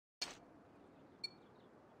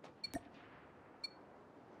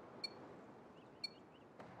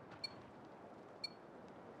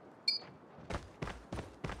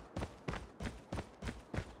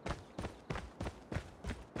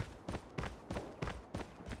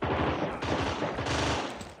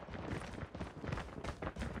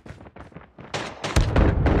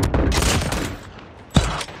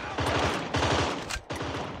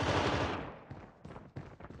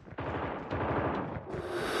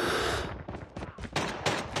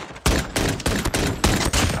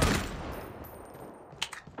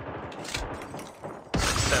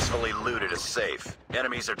Successfully looted a safe.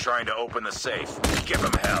 Enemies are trying to open the safe. Give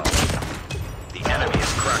them hell. The enemy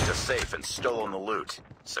has cracked a safe and stolen the loot.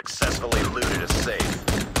 Successfully looted a safe.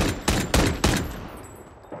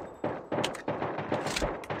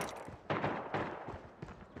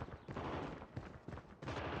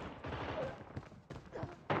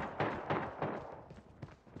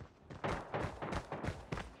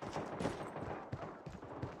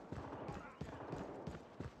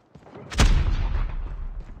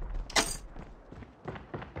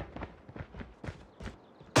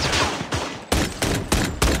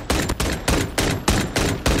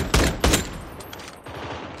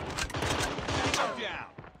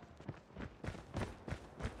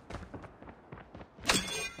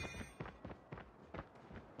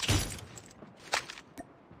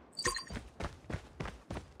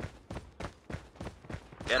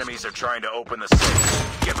 Enemies are trying to open the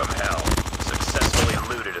safe. Give them hell.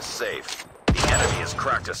 Successfully looted a safe. The enemy has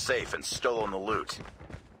cracked a safe and stolen the loot.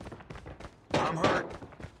 I'm hurt.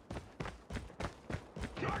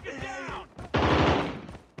 Target down!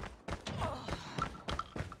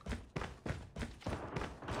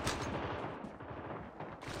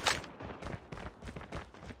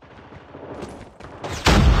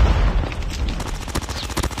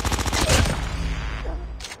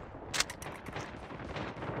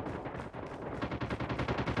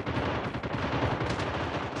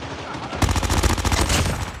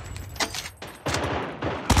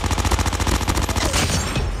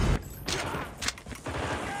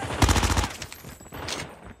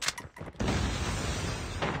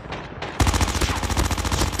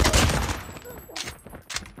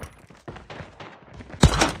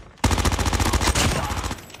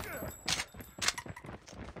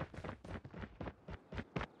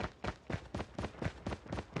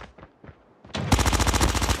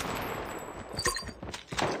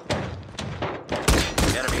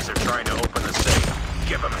 Enemies are trying to open the safe.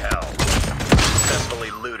 Give them hell.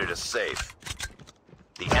 Successfully looted a safe.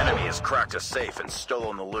 The enemy has cracked a safe and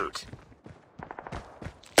stolen the loot.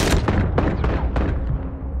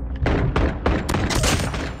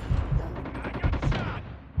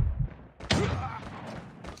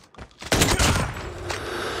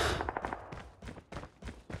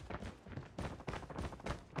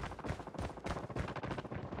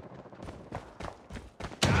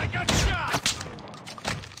 I got shot!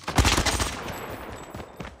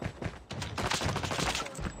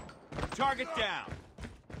 Target down!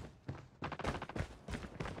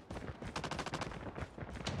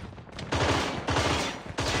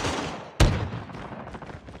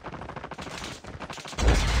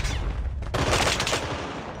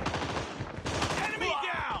 Enemy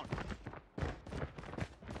down!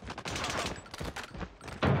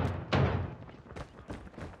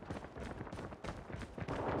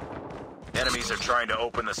 Enemies are trying to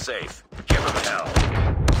open the safe. Give them hell.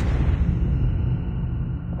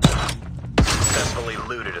 Successfully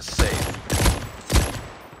looted a safe.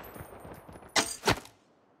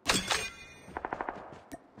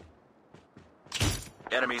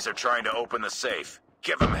 Enemies are trying to open the safe.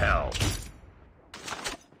 Give them hell.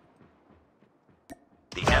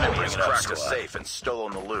 The enemy has cracked a safe and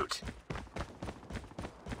stolen the loot.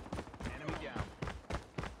 Enemy down.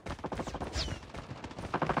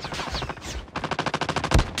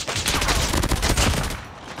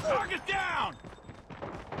 Target down!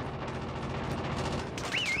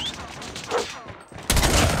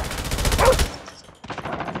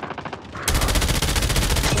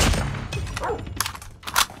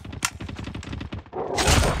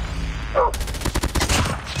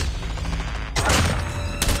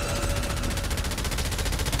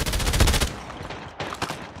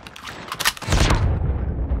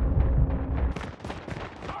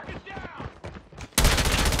 Target down!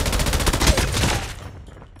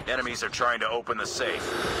 Enemies are trying to open the safe.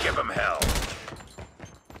 Give them hell.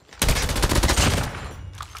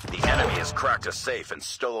 The enemy has cracked a safe and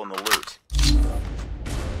stolen the loot.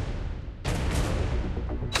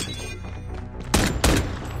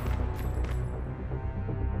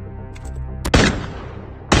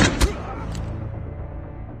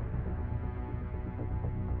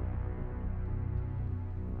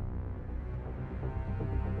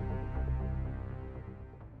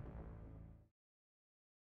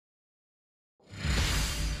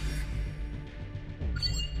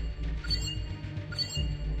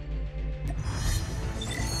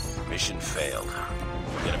 Mission failed.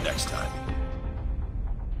 We'll get him next time.